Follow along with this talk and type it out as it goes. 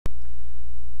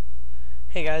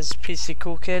Hey guys, PC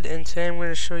Cool Kid, and today I'm going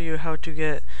to show you how to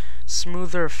get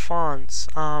smoother fonts.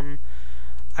 I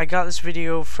got this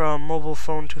video from Mobile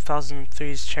Phone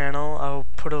 2003's channel. I'll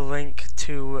put a link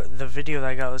to the video that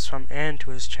I got this from and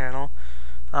to his channel.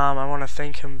 I want to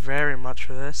thank him very much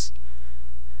for this.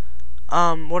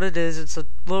 What it is, it's a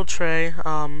little tray.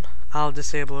 I'll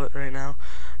disable it right now.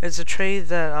 It's a tray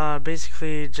that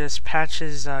basically just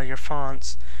patches your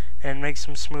fonts and makes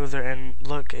them smoother and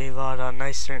look a lot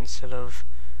nicer instead of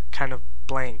kind of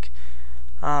blank.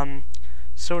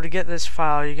 So to get this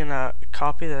file, you're gonna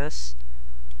copy this.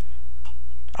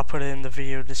 I'll put it in the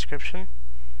video description.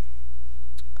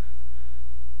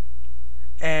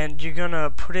 And you're gonna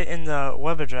put it in the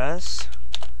web address.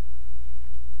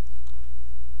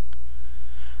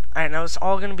 Alright, now it's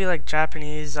all gonna be like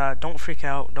Japanese. Don't freak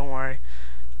out, don't worry.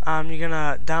 You're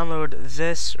gonna download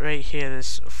this right here,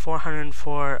 this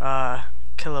 404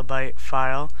 kilobyte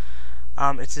file.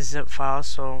 It's a zip file,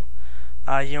 so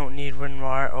you don't need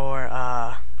WinRAR or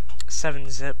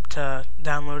 7-zip to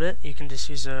download it. You can just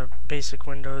use a basic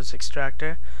Windows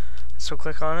extractor. So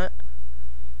click on it,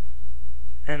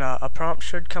 and a prompt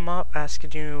should come up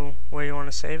asking you where you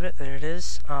want to save it. There it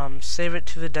is. Save it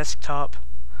to the desktop.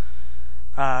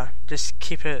 Just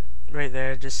keep it right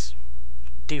there, just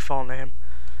default name.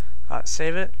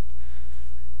 Save it,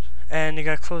 and you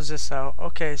gotta close this out.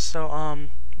 Okay, so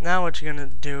now what you're gonna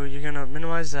do, you're gonna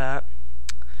minimize that,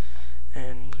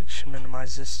 and we should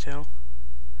minimize this too.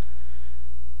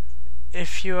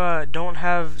 If you don't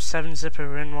have 7-zip or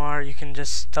WinRAR, you can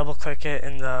just double click it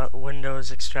and the Windows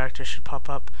extractor should pop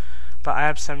up. But I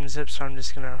have 7-zip, so I'm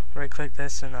just gonna right click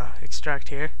this and extract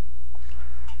here.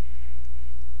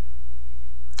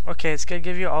 Okay, it's gonna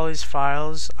give you all these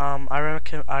files. I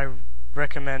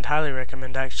highly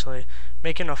recommend actually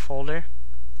making a folder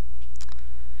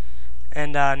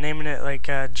and naming it like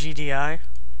GDI.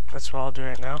 That's what I'll do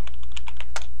right now.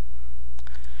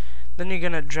 Then you're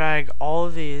gonna drag all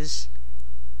of these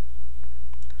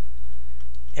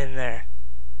in there.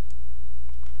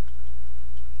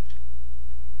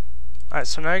 Alright,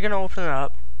 so now you're gonna open it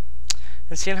up,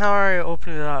 and seeing how I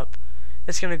opened it up,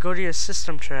 it's gonna go to your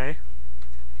system tray.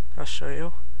 I'll show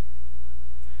you.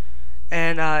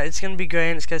 And it's going to be gray,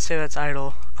 and it's going to say that's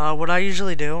idle. What I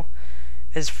usually do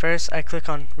is first I click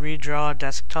on Redraw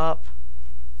Desktop.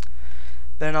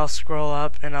 Then I'll scroll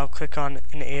up and I'll click on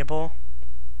Enable.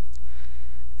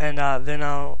 And then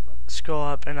I'll scroll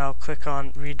up and I'll click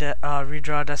on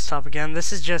Redraw Desktop again.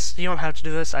 This is just, you don't have to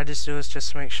do this, I just do this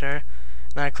just to make sure. And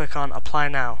then I click on Apply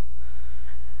Now.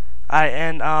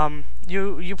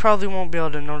 You probably won't be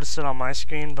able to notice it on my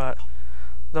screen, but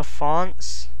the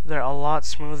fonts, they're a lot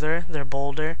smoother, they're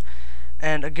bolder,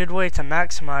 and a good way to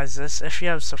maximize this, if you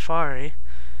have Safari,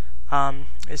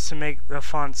 is to make the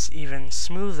fonts even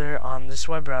smoother on this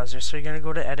web browser. So you're going to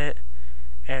go to Edit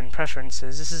and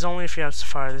Preferences. This is only if you have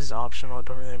Safari, this is optional, it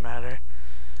don't really matter.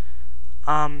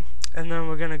 And then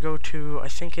we're going to go to, I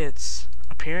think it's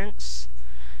Appearance,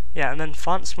 yeah, and then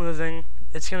Font Smoothing.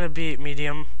 It's going to be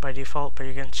medium by default, but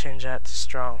you're going to change that to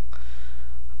strong.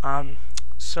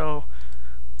 So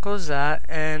close that,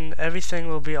 and everything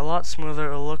will be a lot smoother.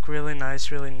 It'll look really nice,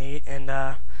 really neat, and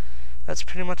that's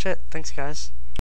pretty much it. Thanks, guys.